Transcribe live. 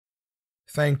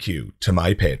Thank you to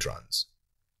my patrons.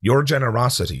 Your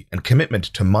generosity and commitment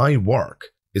to my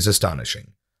work is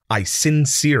astonishing. I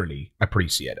sincerely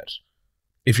appreciate it.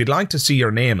 If you'd like to see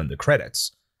your name in the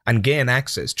credits and gain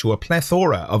access to a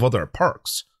plethora of other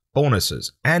perks,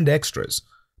 bonuses, and extras,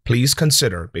 please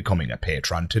consider becoming a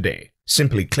patron today.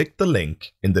 Simply click the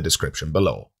link in the description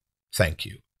below. Thank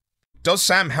you. Does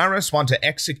Sam Harris want to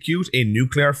execute a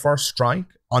nuclear first strike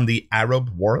on the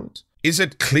Arab world? Is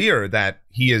it clear that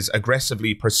he is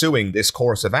aggressively pursuing this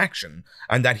course of action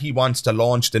and that he wants to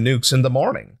launch the nukes in the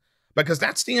morning? Because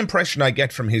that's the impression I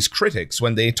get from his critics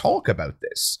when they talk about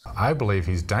this. I believe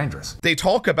he's dangerous. They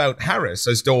talk about Harris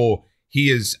as though he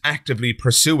is actively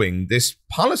pursuing this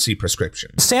policy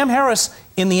prescription. Sam Harris,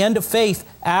 in The End of Faith,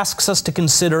 asks us to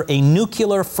consider a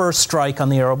nuclear first strike on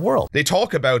the Arab world. They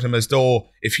talk about him as though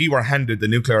if he were handed the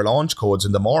nuclear launch codes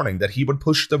in the morning, that he would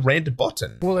push the red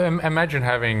button. Well, imagine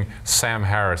having Sam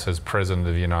Harris as President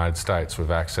of the United States with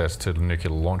access to the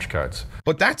nuclear launch codes.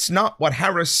 But that's not what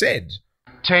Harris said.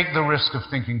 Take the risk of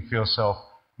thinking for yourself.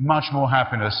 Much more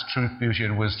happiness, truth, beauty,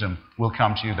 and wisdom will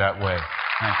come to you that way.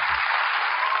 Thank you.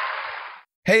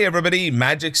 Hey everybody,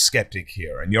 Magic Skeptic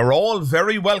here, and you're all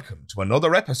very welcome to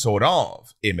another episode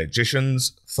of A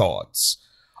Magician's Thoughts.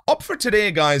 Up for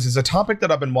today, guys, is a topic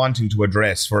that I've been wanting to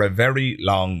address for a very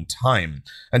long time.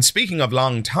 And speaking of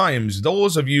long times,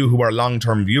 those of you who are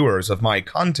long-term viewers of my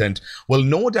content will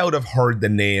no doubt have heard the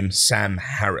name Sam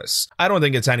Harris. I don't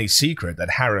think it's any secret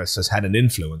that Harris has had an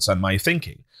influence on my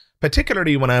thinking,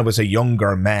 particularly when I was a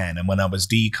younger man and when I was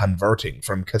deconverting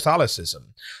from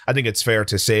Catholicism. I think it's fair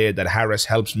to say that Harris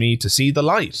helped me to see the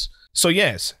light. So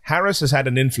yes, Harris has had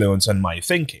an influence on my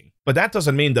thinking, but that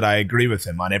doesn't mean that I agree with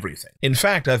him on everything. In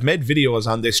fact, I've made videos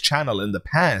on this channel in the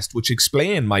past which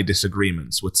explain my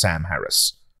disagreements with Sam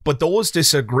Harris. But those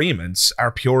disagreements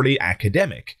are purely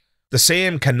academic. The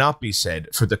same cannot be said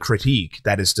for the critique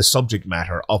that is the subject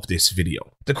matter of this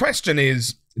video. The question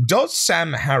is, does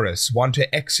Sam Harris want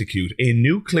to execute a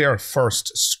nuclear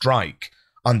first strike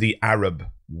on the Arab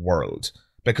world?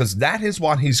 Because that is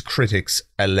what his critics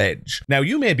allege. Now,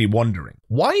 you may be wondering,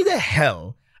 why the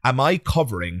hell am I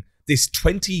covering this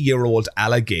 20-year-old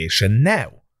allegation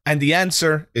now? And the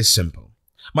answer is simple.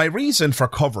 My reason for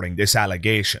covering this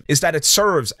allegation is that it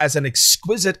serves as an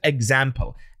exquisite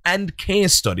example and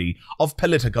case study of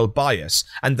political bias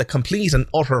and the complete and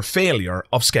utter failure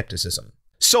of skepticism.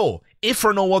 So, if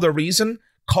for no other reason,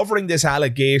 covering this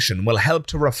allegation will help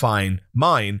to refine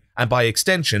mine, and by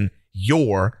extension,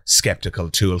 your skeptical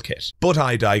toolkit. But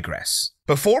I digress.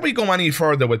 Before we go any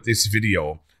further with this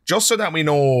video, just so that we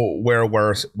know where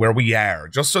we are,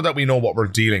 just so that we know what we're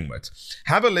dealing with,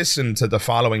 have a listen to the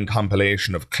following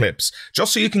compilation of clips,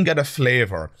 just so you can get a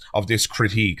flavour of this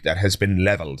critique that has been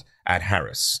levelled at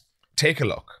Harris. Take a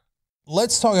look.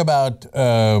 Let's talk about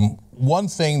one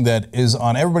thing that is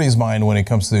on everybody's mind when it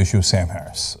comes to the issue of Sam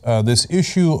Harris. This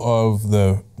issue of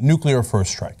the nuclear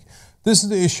first strike. This is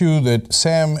the issue that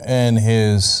Sam and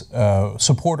his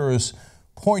supporters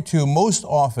point to most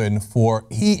often for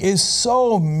he is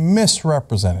so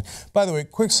misrepresented. By the way,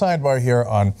 quick sidebar here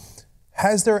on,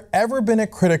 has there ever been a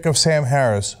critic of Sam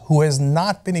Harris who has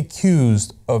not been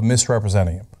accused of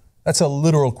misrepresenting him? That's a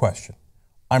literal question.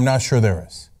 I'm not sure there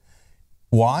is.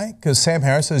 Why? Because Sam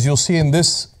Harris, as you'll see in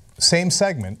this same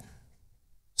segment,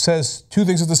 says two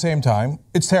things at the same time.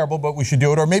 It's terrible, but we should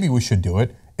do it, or maybe we should do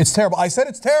it. It's terrible. I said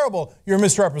it's terrible. You're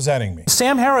misrepresenting me.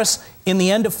 Sam Harris, in The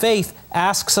End of Faith,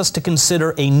 asks us to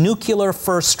consider a nuclear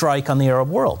first strike on the Arab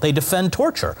world. They defend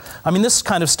torture. I mean, this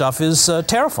kind of stuff is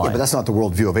terrifying. Yeah, but that's not the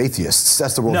worldview of atheists.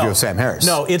 That's the worldview of Sam Harris.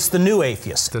 No, it's the new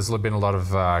atheists. There's been a lot of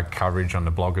coverage on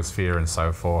the blogosphere and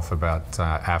so forth about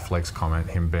Affleck's comment,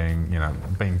 him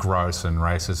being gross and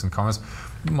racist and comments.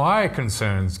 My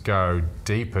concerns go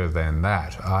deeper than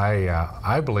that.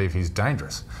 I believe he's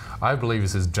dangerous. I believe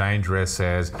he's as dangerous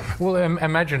as, well,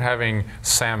 imagine having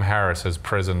Sam Harris as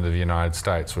President of the United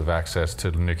States with access to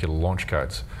the nuclear launch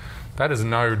codes. That is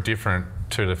no different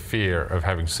to the fear of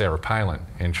having Sarah Palin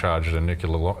in charge of the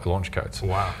nuclear launch codes.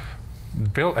 Wow.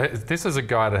 This is a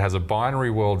guy that has a binary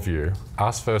worldview,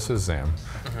 us versus them,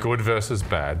 good versus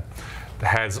bad,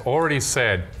 has already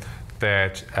said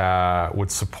that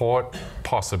would support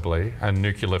possibly a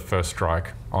nuclear first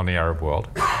strike on the Arab world,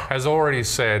 has already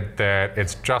said that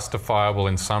it's justifiable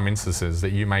in some instances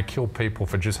that you may kill people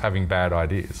for just having bad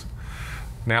ideas.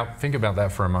 Now, think about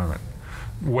that for a moment.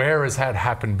 Where has that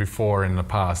happened before in the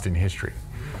past in history?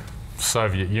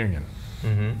 Soviet Union.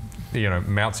 You know,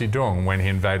 Mao Zedong, when he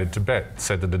invaded Tibet,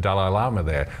 said to the Dalai Lama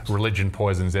there, religion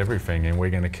poisons everything and we're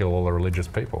going to kill all the religious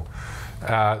people.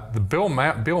 Bill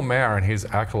Maher and his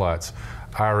acolytes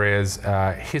are as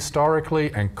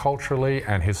historically and culturally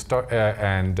and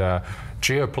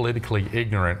geopolitically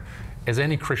ignorant as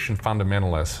any Christian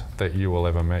fundamentalist that you will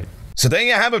ever meet. So there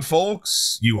you have it,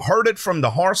 folks. You heard it from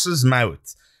the horse's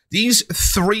mouth. These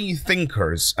three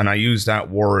thinkers, and I use that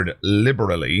word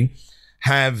liberally,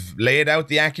 have laid out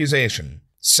the accusation.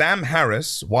 Sam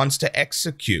Harris wants to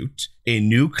execute a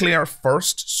nuclear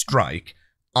first strike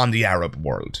on the Arab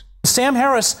world. Sam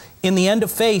Harris, in The End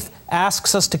of Faith,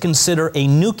 asks us to consider a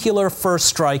nuclear first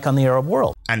strike on the Arab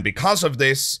world. And because of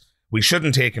this, we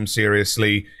shouldn't take him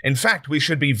seriously. In fact, we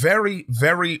should be very,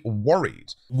 very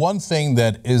worried. One thing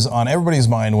that is on everybody's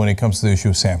mind when it comes to the issue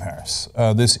of Sam Harris,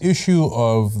 this issue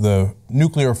of the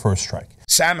nuclear first strike.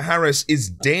 Sam Harris is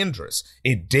dangerous,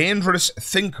 a dangerous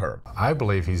thinker. I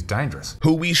believe he's dangerous.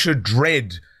 Who we should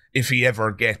dread if he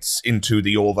ever gets into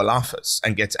the Oval Office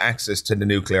and gets access to the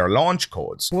nuclear launch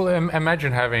codes. Well,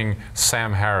 imagine having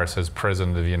Sam Harris as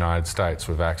President of the United States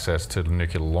with access to the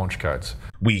nuclear launch codes.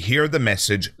 We hear the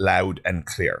message loud and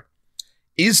clear.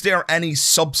 Is there any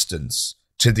substance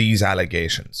to these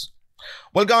allegations?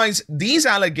 Well, guys, these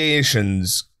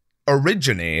allegations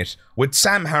originate with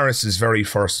Sam Harris's very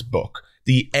first book,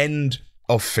 The End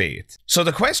of Faith. So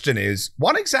the question is,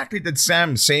 what exactly did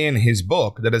Sam say in his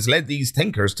book that has led these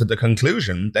thinkers to the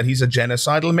conclusion that he's a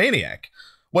genocidal maniac?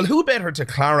 Well, who better to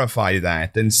clarify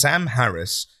that than Sam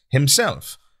Harris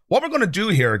himself? What we're going to do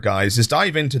here, guys, is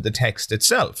dive into the text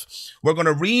itself. We're going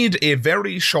to read a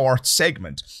very short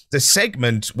segment, the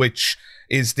segment which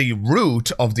is the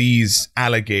root of these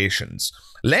allegations.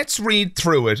 Let's read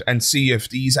through it and see if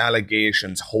these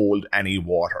allegations hold any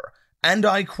water. And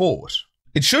I quote,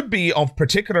 "It should be of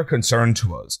particular concern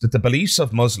to us that the beliefs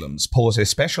of Muslims pose a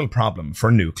special problem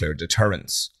for nuclear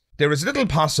deterrence. There is little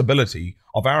possibility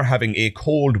of our having a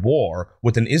Cold War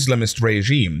with an Islamist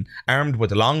regime armed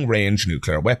with long-range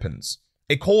nuclear weapons.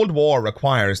 A Cold War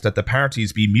requires that the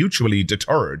parties be mutually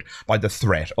deterred by the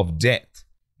threat of death.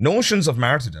 Notions of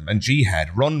martyrdom and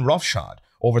jihad run roughshod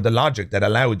over the logic that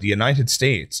allowed the United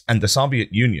States and the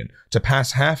Soviet Union to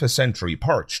pass half a century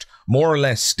perched, more or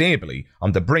less stably,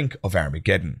 on the brink of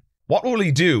Armageddon. What will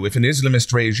he do if an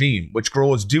Islamist regime, which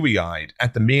grows dewy-eyed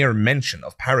at the mere mention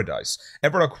of paradise,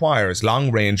 ever acquires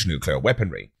long-range nuclear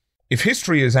weaponry? If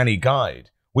history is any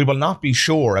guide, we will not be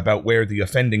sure about where the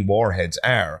offending warheads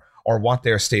are or what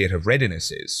their state of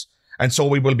readiness is, and so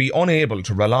we will be unable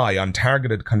to rely on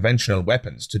targeted conventional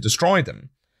weapons to destroy them.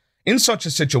 In such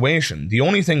a situation, the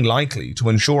only thing likely to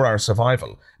ensure our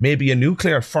survival may be a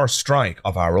nuclear first strike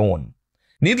of our own.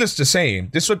 Needless to say,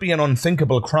 this would be an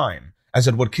unthinkable crime, as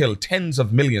it would kill tens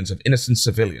of millions of innocent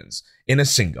civilians in a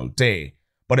single day,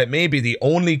 but it may be the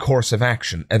only course of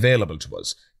action available to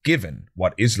us, given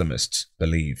what Islamists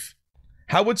believe.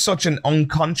 How would such an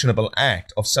unconscionable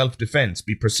act of self-defense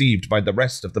be perceived by the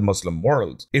rest of the Muslim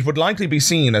world? It would likely be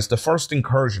seen as the first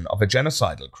incursion of a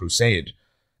genocidal crusade.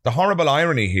 The horrible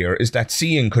irony here is that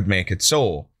seeing could make it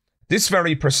so. This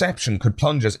very perception could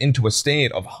plunge us into a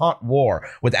state of hot war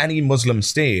with any Muslim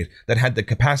state that had the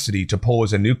capacity to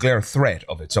pose a nuclear threat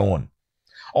of its own.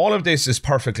 All of this is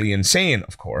perfectly insane,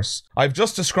 of course. I've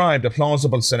just described a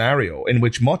plausible scenario in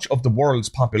which much of the world's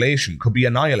population could be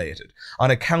annihilated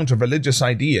on account of religious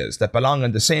ideas that belong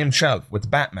on the same shelf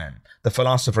with Batman, the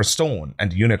Philosopher's Stone,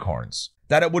 and unicorns.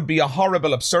 That it would be a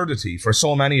horrible absurdity for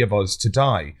so many of us to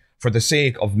die for the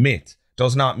sake of myth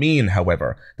does not mean,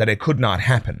 however, that it could not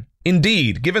happen.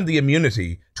 Indeed, given the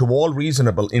immunity to all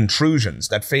reasonable intrusions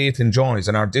that faith enjoys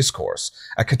in our discourse,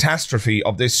 a catastrophe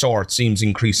of this sort seems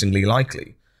increasingly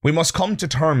likely. We must come to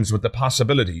terms with the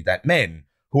possibility that men,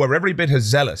 who are every bit as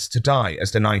zealous to die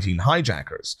as the 19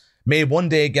 hijackers, may one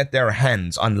day get their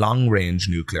hands on long-range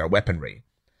nuclear weaponry.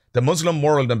 The Muslim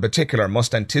world in particular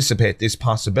must anticipate this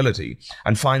possibility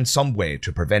and find some way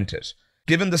to prevent it.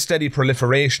 Given the steady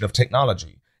proliferation of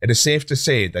technology, it is safe to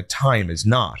say that time is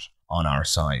not on our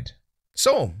side.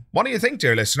 So, what do you think,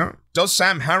 dear listener? Does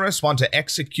Sam Harris want to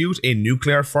execute a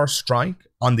nuclear first strike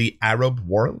on the Arab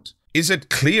world? Is it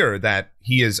clear that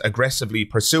he is aggressively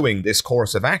pursuing this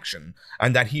course of action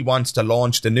and that he wants to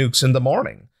launch the nukes in the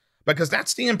morning? Because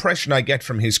that's the impression I get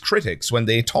from his critics when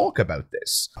they talk about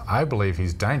this. I believe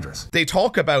he's dangerous. They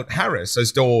talk about Harris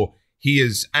as though he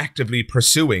is actively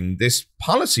pursuing this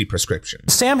policy prescription.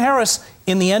 Sam Harris,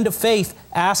 in The End of Faith,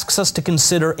 asks us to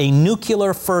consider a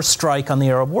nuclear first strike on the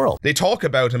Arab world. They talk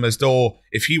about him as though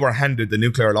if he were handed the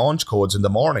nuclear launch codes in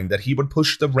the morning, that he would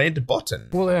push the red button.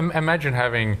 Well, imagine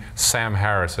having Sam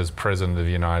Harris as President of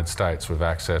the United States with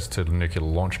access to the nuclear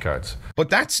launch codes.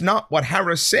 But that's not what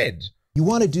Harris said. You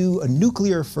want to do a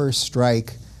nuclear first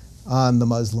strike on the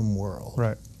Muslim world.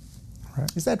 Right.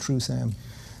 Is that true, Sam?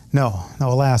 No,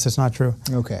 alas, it's not true.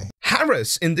 Okay.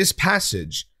 Harris, in this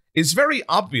passage, is very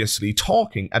obviously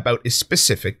talking about a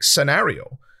specific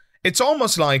scenario. It's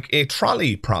almost like a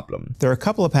trolley problem. There are a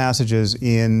couple of passages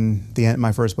in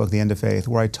my first book, The End of Faith,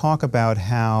 where I talk about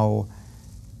how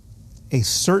a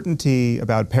certainty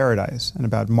about paradise and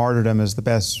about martyrdom as the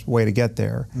best way to get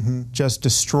there just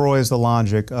destroys the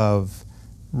logic of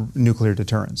nuclear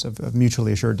deterrence, of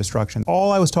mutually assured destruction.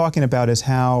 All I was talking about is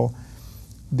how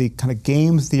the kind of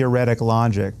game theoretic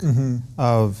logic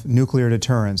of nuclear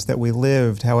deterrence that we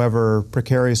lived, however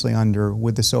precariously under,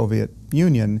 with the Soviet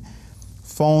Union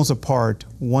falls apart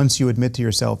once you admit to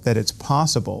yourself that it's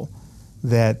possible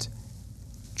that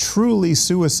truly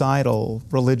suicidal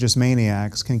religious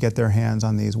maniacs can get their hands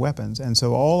on these weapons. And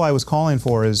so all I was calling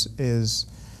for is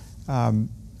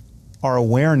our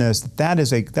awareness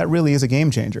that that really is a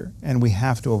game changer, and we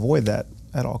have to avoid that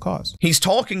at all costs. He's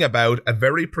talking about a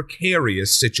very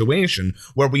precarious situation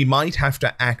where we might have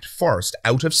to act first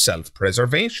out of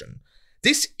self-preservation.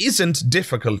 This isn't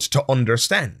difficult to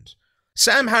understand.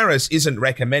 Sam Harris isn't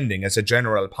recommending as a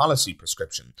general policy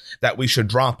prescription that we should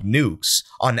drop nukes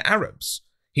on Arabs.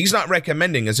 He's not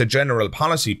recommending as a general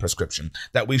policy prescription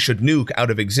that we should nuke out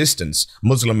of existence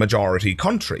Muslim-majority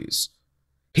countries.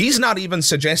 He's not even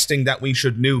suggesting that we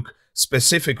should nuke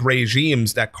specific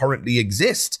regimes that currently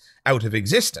exist out of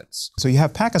existence. So you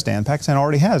have Pakistan. Pakistan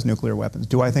already has nuclear weapons.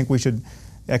 Do I think we should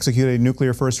execute a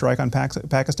nuclear first strike on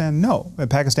Pakistan? No.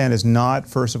 Pakistan is not,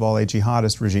 first of all, a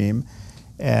jihadist regime,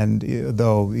 and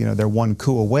though they're one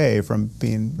coup away from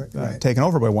being taken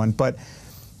over by one, but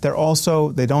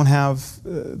they don't have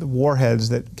the warheads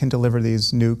that can deliver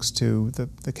these nukes to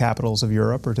the capitals of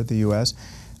Europe or to the US.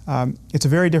 It's a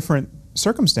very different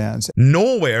circumstance.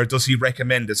 Nowhere does he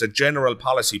recommend as a general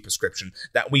policy prescription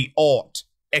that we ought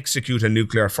execute a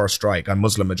nuclear first strike on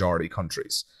Muslim-majority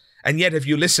countries. And yet, if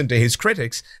you listen to his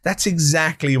critics, that's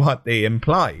exactly what they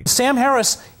imply. Sam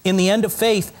Harris, in The End of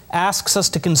Faith, asks us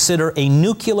to consider a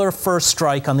nuclear first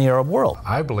strike on the Arab world.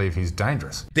 I believe he's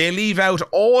dangerous. They leave out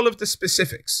all of the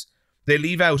specifics. They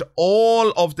leave out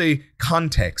all of the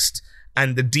context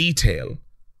and the detail,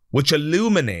 which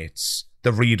illuminates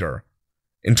the reader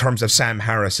in terms of Sam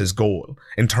Harris's goal,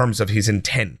 in terms of his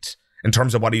intent, in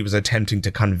terms of what he was attempting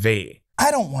to convey. I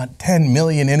don't want 10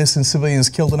 million innocent civilians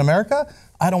killed in America.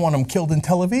 I don't want them killed in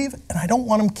Tel Aviv, and I don't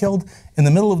want them killed in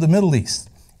the middle of the Middle East.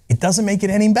 It doesn't make it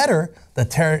any better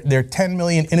that there are 10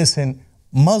 million innocent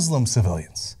Muslim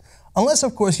civilians. Unless,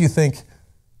 of course, you think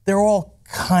they're all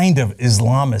kind of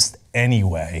Islamist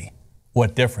anyway.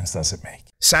 What difference does it make?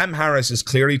 Sam Harris is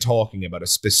clearly talking about a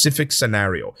specific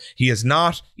scenario. He is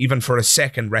not, even for a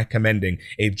second, recommending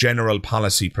a general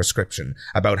policy prescription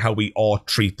about how we ought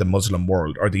treat the Muslim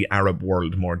world or the Arab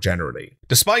world more generally.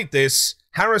 Despite this,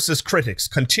 Harris's critics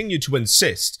continue to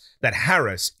insist that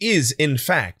Harris is, in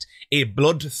fact, a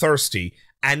bloodthirsty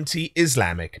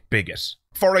anti-Islamic bigot.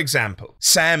 For example,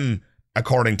 Sam,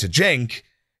 according to Cenk,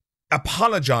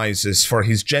 apologizes for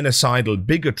his genocidal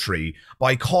bigotry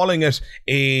by calling it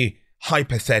a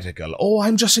hypothetical. Oh,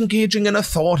 I'm just engaging in a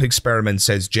thought experiment,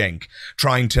 says Cenk,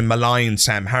 trying to malign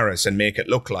Sam Harris and make it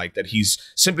look like that he's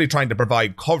simply trying to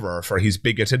provide cover for his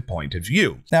bigoted point of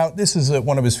view. Now, this is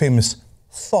one of his famous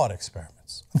thought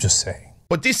experiments. I'm just saying.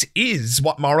 But this is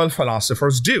what moral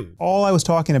philosophers do. All I was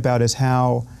talking about is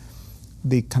how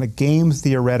the kind of game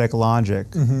theoretic logic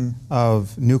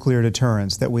of nuclear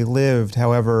deterrence that we lived,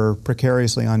 however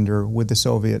precariously under, with the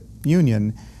Soviet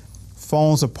Union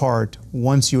falls apart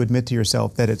once you admit to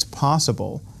yourself that it's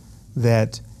possible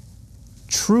that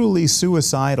truly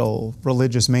suicidal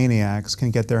religious maniacs can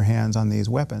get their hands on these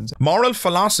weapons. Moral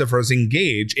philosophers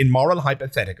engage in moral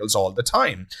hypotheticals all the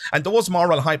time, and those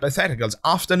moral hypotheticals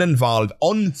often involve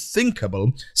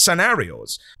unthinkable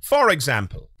scenarios. For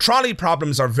example, trolley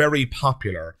problems are very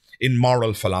popular in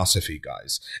moral philosophy,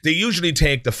 guys. They usually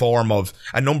take the form of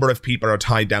a number of people are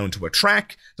tied down to a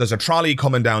track, there's a trolley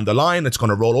coming down the line, it's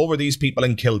going to roll over these people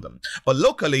and kill them. But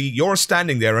luckily, you're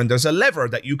standing there and there's a lever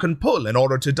that you can pull in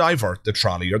order to divert the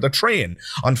trolley or the train.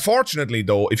 Unfortunately,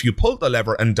 though, if you pull the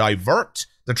lever and divert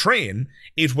the train,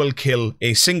 it will kill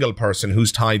a single person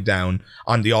who's tied down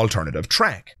on the alternative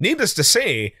track. Needless to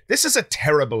say, this is a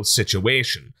terrible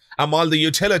situation. And while the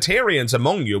utilitarians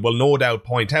among you will no doubt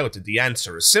point out that the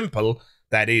answer is simple,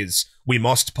 that is, we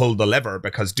must pull the lever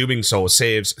because doing so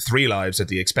saves 3 lives at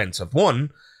the expense of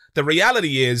 1, the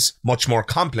reality is much more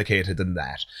complicated than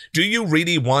that. Do you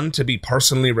really want to be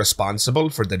personally responsible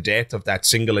for the death of that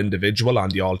single individual on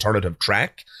the alternative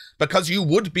track? Because you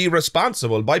would be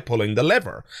responsible by pulling the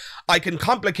lever. I can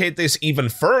complicate this even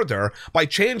further by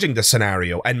changing the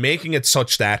scenario and making it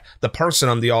such that the person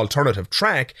on the alternative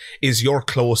track is your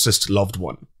closest loved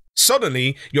one.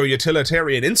 Suddenly, your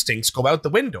utilitarian instincts go out the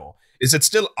window. Is it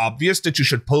still obvious that you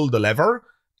should pull the lever?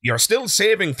 You're still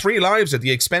saving 3 lives at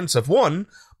the expense of 1,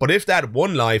 but if that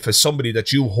 1 life is somebody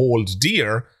that you hold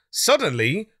dear,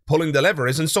 suddenly pulling the lever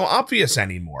isn't so obvious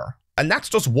anymore. And that's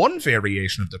just one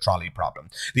variation of the trolley problem.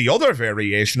 The other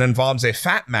variation involves a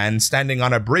fat man standing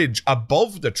on a bridge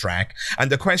above the track, and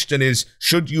the question is,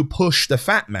 should you push the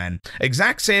fat man?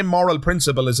 Exact same moral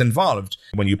principle is involved.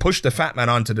 When you push the fat man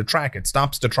onto the track, it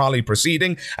stops the trolley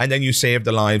proceeding, and then you save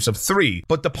the lives of 3.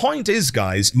 But the point is,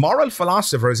 guys, moral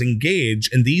philosophers engage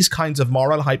in these kinds of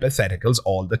moral hypotheticals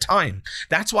all the time.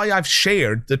 That's why I've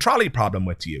shared the trolley problem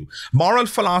with you. Moral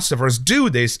philosophers do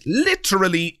this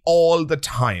literally all the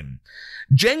time.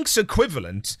 Jenk's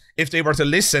equivalent, if they were to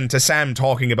listen to Sam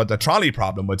talking about the trolley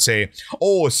problem, would say,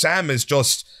 oh, Sam is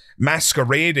just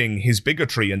masquerading his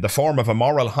bigotry in the form of a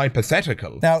moral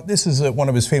hypothetical. Now, this is one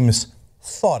of his famous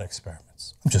thought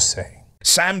experiments. I'm just saying.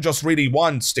 Sam just really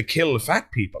wants to kill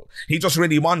fat people. He just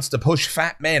really wants to push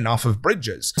fat men off of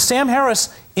bridges. Sam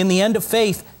Harris, in The End of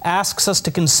Faith, asks us to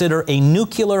consider a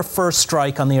nuclear first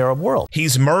strike on the Arab world.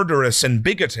 He's murderous and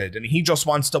bigoted, and he just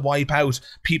wants to wipe out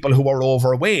people who are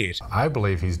overweight. I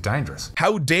believe he's dangerous.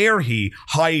 How dare he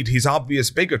hide his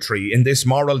obvious bigotry in this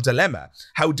moral dilemma?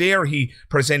 How dare he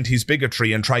present his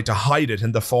bigotry and try to hide it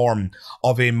in the form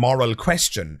of a moral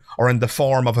question or in the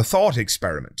form of a thought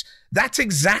experiment? That's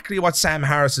exactly what Sam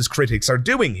Harris's critics are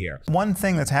doing here. One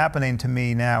thing that's happening to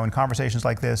me now in conversations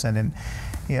like this and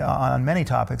on many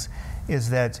topics is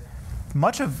that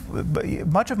much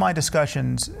of my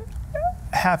discussions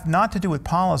have not to do with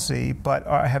policy, but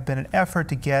have been an effort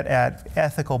to get at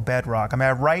ethical bedrock. I mean,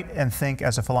 I write and think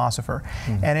as a philosopher,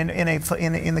 and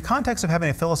in the context of having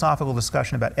a philosophical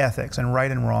discussion about ethics and right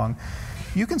and wrong,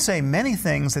 you can say many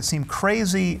things that seem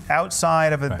crazy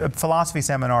outside of a philosophy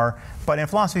seminar, but in a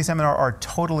philosophy seminar are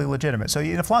totally legitimate. So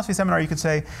in a philosophy seminar, you could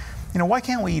say, you know, why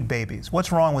can't we eat babies?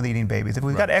 What's wrong with eating babies? If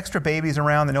we've got extra babies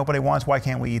around that nobody wants, why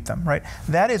can't we eat them, right?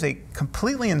 That is a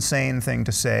completely insane thing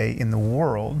to say in the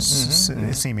world,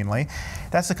 seemingly.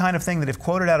 That's the kind of thing that if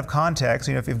quoted out of context,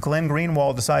 you know, if Glenn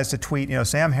Greenwald decides to tweet, you know,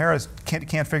 Sam Harris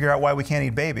can't figure out why we can't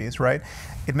eat babies, right?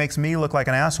 It makes me look like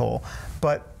an asshole.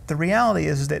 But the reality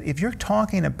is that if you're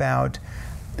talking about,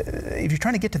 if you're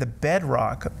trying to get to the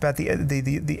bedrock about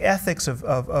the ethics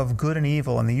of good and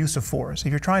evil and the use of force,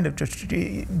 if you're trying to just,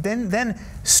 then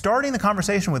starting the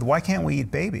conversation with why can't we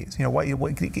eat babies? You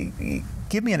know,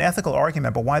 give me an ethical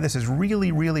argument about why this is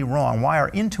really, really wrong, why our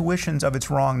intuitions of its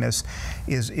wrongness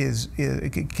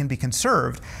can be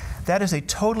conserved. That is a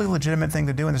totally legitimate thing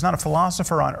to do, and there's not a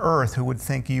philosopher on earth who would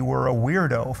think you were a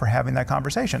weirdo for having that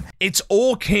conversation. It's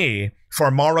okay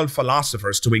for moral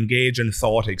philosophers to engage in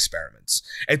thought experiments.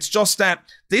 It's just that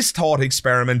this thought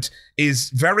experiment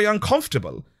is very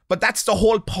uncomfortable. But that's the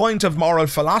whole point of moral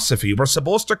philosophy. We're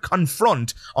supposed to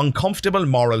confront uncomfortable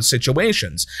moral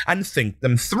situations and think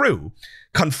them through.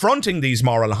 Confronting these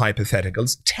moral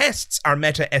hypotheticals tests our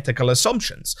meta-ethical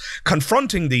assumptions.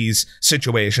 Confronting these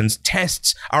situations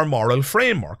tests our moral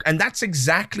framework. And that's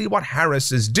exactly what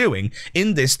Harris is doing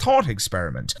in this thought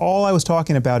experiment. All I was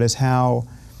talking about is how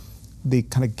the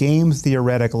kind of game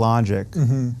theoretic logic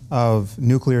of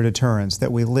nuclear deterrence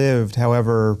that we lived,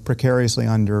 however precariously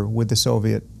under with the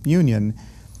Soviet Union,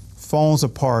 falls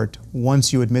apart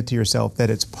once you admit to yourself that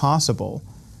it's possible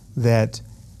that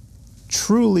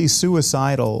truly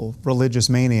suicidal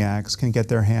religious maniacs can get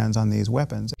their hands on these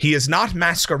weapons. He is not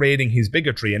masquerading his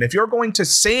bigotry, and if you're going to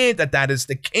say that that is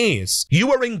the case,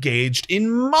 you are engaged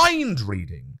in mind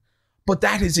reading. But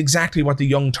that is exactly what the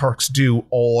Young Turks do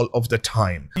all of the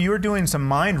time. You're doing some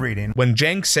mind reading. When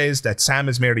Cenk says that Sam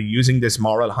is merely using this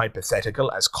moral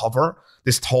hypothetical as cover,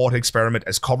 this thought experiment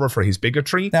as cover for his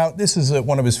bigotry. Now, this is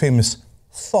one of his famous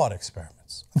thought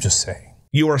experiments. I'm just saying.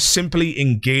 You are simply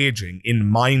engaging in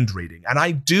mind reading, and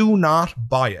I do not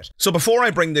buy it. So before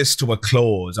I bring this to a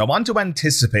close, I want to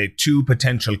anticipate 2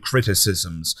 potential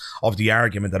criticisms of the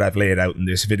argument that I've laid out in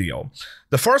this video.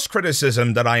 The first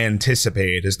criticism that I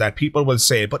anticipate is that people will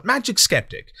say, but Magic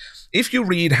Skeptic, if you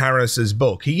read Harris's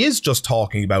book, he is just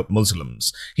talking about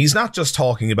Muslims. He's not just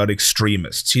talking about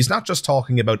extremists. He's not just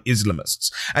talking about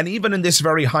Islamists. And even in this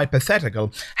very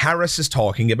hypothetical, Harris is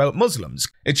talking about Muslims.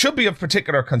 It should be of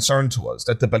particular concern to us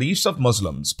that the beliefs of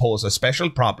Muslims pose a special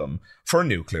problem for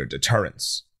nuclear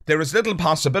deterrence. There is little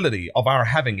possibility of our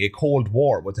having a Cold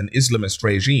War with an Islamist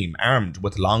regime armed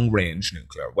with long-range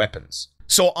nuclear weapons.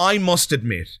 So I must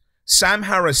admit, Sam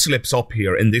Harris slips up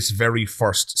here in this very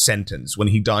first sentence when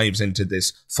he dives into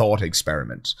this thought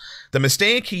experiment. The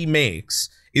mistake he makes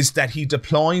is that he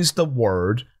deploys the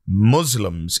word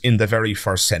Muslims in the very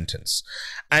first sentence.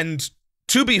 And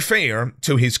To be fair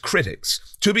to his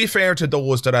critics, to be fair to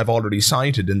those that I've already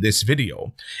cited in this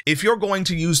video, if you're going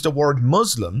to use the word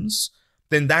Muslims,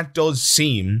 then that does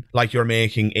seem like you're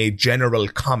making a general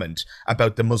comment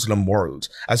about the Muslim world,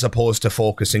 as opposed to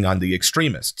focusing on the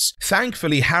extremists.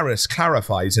 Thankfully, Harris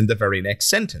clarifies in the very next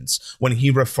sentence when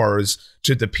he refers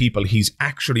to the people he's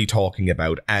actually talking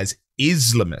about as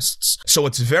Islamists. So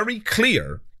it's very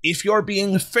clear, if you're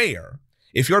being fair,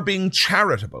 if you're being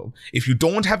charitable, if you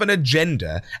don't have an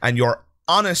agenda and your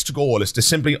honest goal is to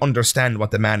simply understand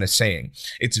what the man is saying,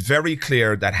 it's very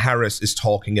clear that Harris is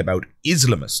talking about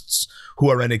Islamists, who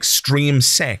are an extreme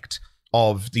sect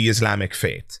of the Islamic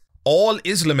faith. All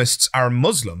Islamists are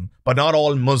Muslim, but not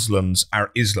all Muslims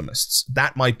are Islamists.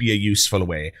 That might be a useful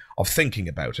way of thinking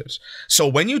about it. So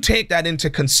when you take that into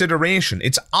consideration,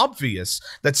 it's obvious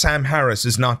that Sam Harris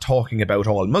is not talking about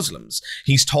all Muslims.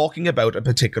 He's talking about a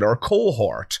particular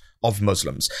cohort of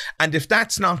Muslims. And if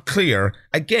that's not clear,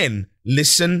 again,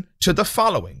 listen to the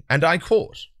following, and I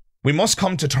quote, "We must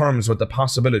come to terms with the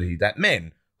possibility that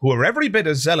men who are every bit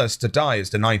as zealous to die as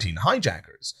the 19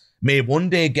 hijackers may one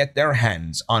day get their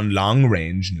hands on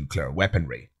long-range nuclear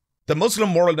weaponry. The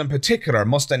Muslim world in particular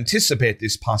must anticipate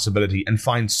this possibility and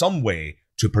find some way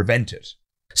to prevent it."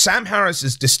 Sam Harris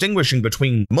is distinguishing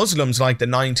between Muslims like the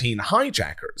 19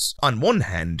 hijackers on one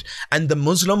hand and the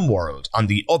Muslim world on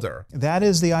the other. That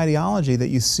is the ideology that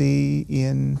you see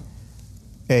in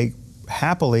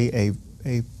happily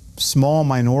a small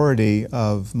minority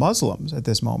of Muslims at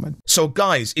this moment. So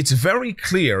guys, it's very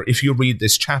clear if you read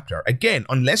this chapter. Again,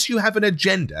 unless you have an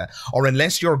agenda or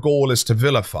unless your goal is to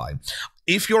vilify,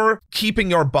 if you're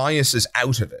keeping your biases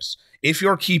out of it, if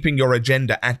you're keeping your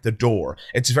agenda at the door,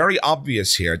 it's very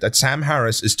obvious here that Sam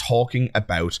Harris is talking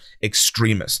about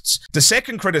extremists. The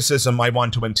second criticism I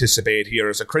want to anticipate here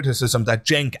is a criticism that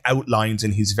Cenk outlines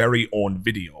in his very own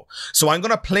video. So I'm going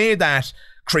to play that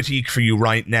critique for you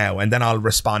right now, and then I'll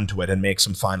respond to it and make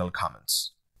some final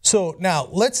comments. So now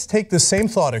let's take the same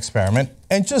thought experiment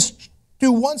and just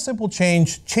do one simple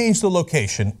change the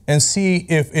location, and see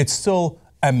if it's still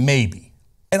a maybe.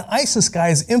 An ISIS guy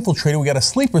is infiltrated, we got a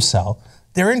sleeper cell,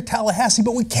 they're in Tallahassee,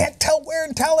 but we can't tell where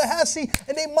in Tallahassee,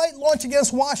 and they might launch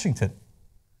against Washington.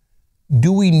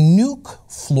 Do we nuke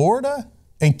Florida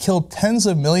and kill tens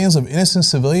of millions of innocent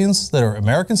civilians that are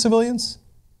American civilians?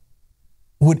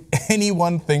 Would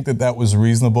anyone think that that was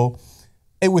reasonable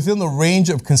and within the range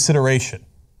of consideration?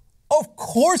 Of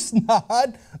course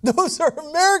not. Those are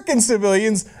American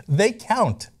civilians. They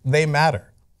count. They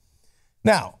matter.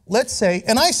 Now, let's say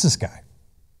an ISIS guy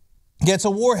gets a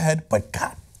warhead, but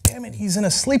God damn it, he's in a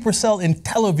sleeper cell in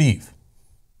Tel Aviv.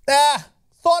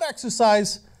 Thought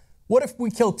exercise. What if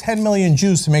we kill 10 million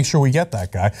Jews to make sure we get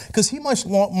that guy? Because he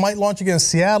might launch against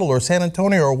Seattle or San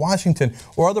Antonio or Washington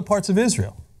or other parts of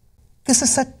Israel. This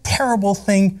is a terrible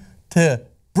thing to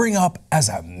bring up as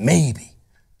a maybe.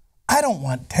 I don't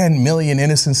want 10 million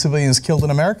innocent civilians killed in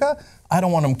America. I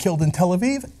don't want them killed in Tel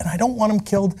Aviv, and I don't want them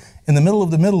killed in the middle of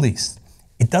the Middle East.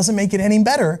 It doesn't make it any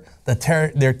better that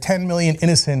there are 10 million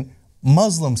innocent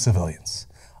Muslim civilians.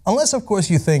 Unless, of course,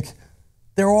 you think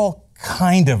they're all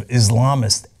kind of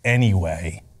Islamist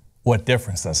anyway. What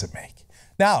difference does it make?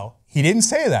 Now, he didn't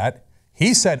say that.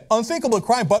 He said unthinkable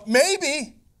crime, but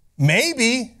maybe.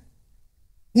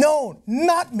 No,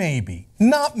 not maybe.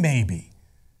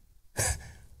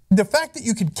 The fact that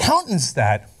you could countenance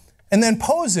that and then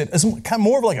pose it as kind of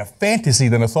more of like a fantasy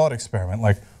than a thought experiment,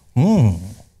 like,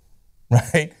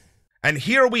 right? And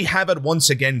here we have it once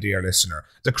again, dear listener.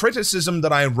 The criticism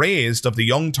that I raised of the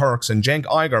Young Turks and Cenk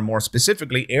Uygur more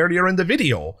specifically earlier in the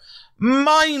video.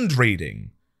 Mind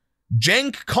reading.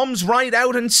 Cenk comes right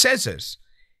out and says it.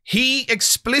 He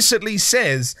explicitly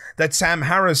says that Sam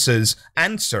Harris's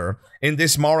answer in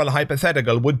this moral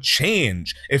hypothetical would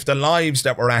change if the lives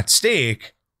that were at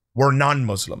stake were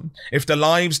non-Muslim, if the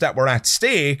lives that were at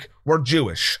stake were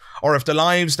Jewish, or if the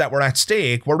lives that were at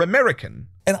stake were American.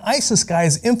 An ISIS guy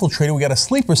is infiltrated, we got a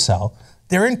sleeper cell,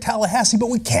 they're in Tallahassee, but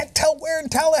we can't tell where in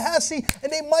Tallahassee,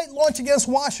 and they might launch against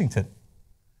Washington.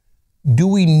 Do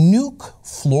we nuke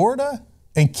Florida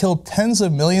and kill tens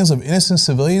of millions of innocent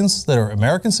civilians that are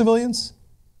American civilians?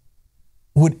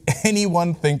 Would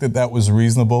anyone think that that was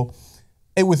reasonable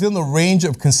and within the range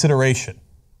of consideration?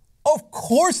 Of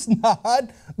course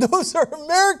not. Those are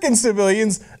American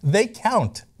civilians. They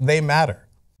count. They matter.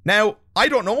 Now, I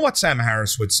don't know what Sam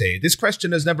Harris would say. This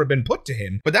question has never been put to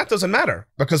him, but that doesn't matter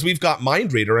because we've got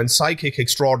mind reader and psychic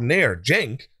extraordinaire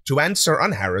Cenk to answer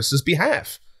on Harris's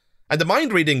behalf. And the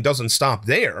mind reading doesn't stop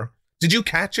there. Did you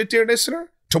catch it, dear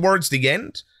listener? Towards the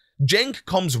end, Cenk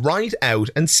comes right out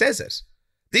and says it.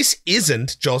 This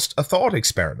isn't just a thought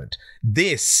experiment.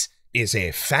 This is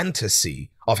a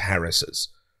fantasy of Harris's.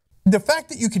 The fact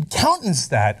that you could countenance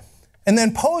that and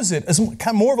then pose it as kind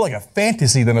of more of like a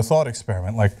fantasy than a thought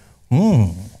experiment, like,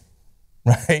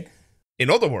 right? In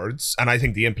other words, and I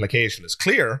think the implication is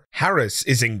clear, Harris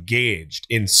is engaged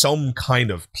in some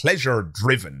kind of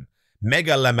pleasure-driven,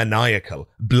 megalomaniacal,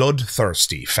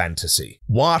 bloodthirsty fantasy.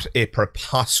 What a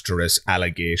preposterous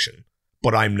allegation.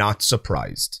 But I'm not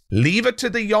surprised. Leave it to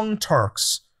the Young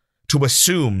Turks to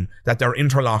assume that their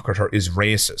interlocutor is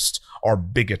racist or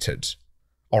bigoted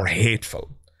or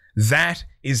hateful. That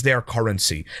is their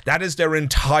currency. That is their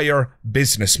entire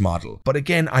business model. But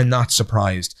again, I'm not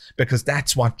surprised, because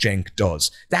that's what Cenk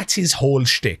does. That's his whole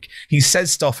shtick. He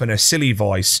says stuff in a silly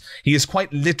voice. He is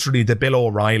quite literally the Bill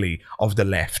O'Reilly of the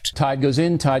left. Tide goes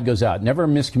in, tide goes out. Never a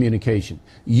miscommunication.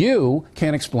 You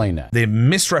can't explain that. The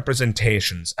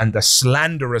misrepresentations and the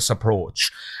slanderous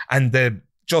approach and the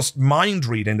just mind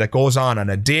reading that goes on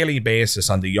a daily basis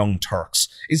on the Young Turks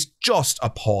is just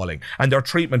appalling. And their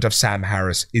treatment of Sam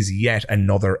Harris is yet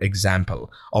another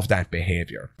example of that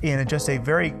behavior. In just a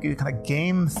very kind of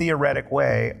game theoretic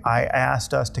way, I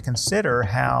asked us to consider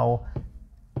how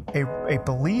a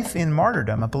belief in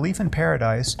martyrdom, a belief in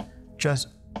paradise, just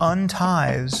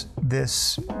unties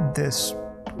this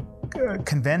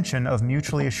convention of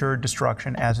mutually assured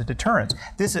destruction as a deterrent.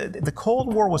 The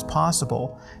Cold War was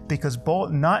possible because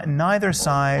neither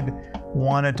side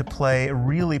wanted to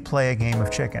really play a game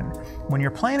of chicken. When you're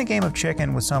playing a game of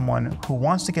chicken with someone who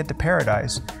wants to get to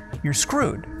paradise, you're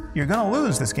screwed. You're going to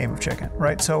lose this game of chicken,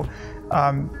 right? So,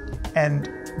 and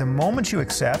the moment you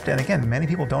accept, and again, many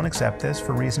people don't accept this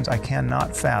for reasons I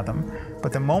cannot fathom,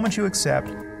 but the moment you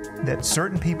accept that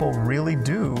certain people really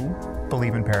do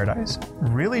believe in paradise,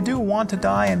 really do want to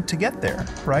die and to get there,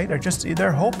 right?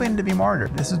 They're hoping to be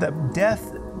martyred. This is that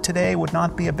death today would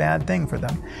not be a bad thing for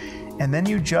them. And then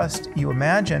you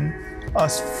imagine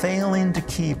us failing to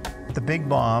keep the big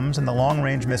bombs and the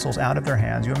long-range missiles out of their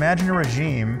hands. You imagine a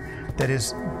regime that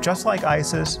is just like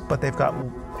ISIS, but they've got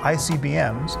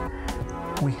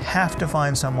ICBMs. We have to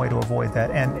find some way to avoid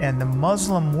that. And the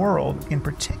Muslim world in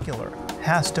particular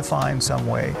has to find some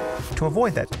way to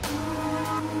avoid that.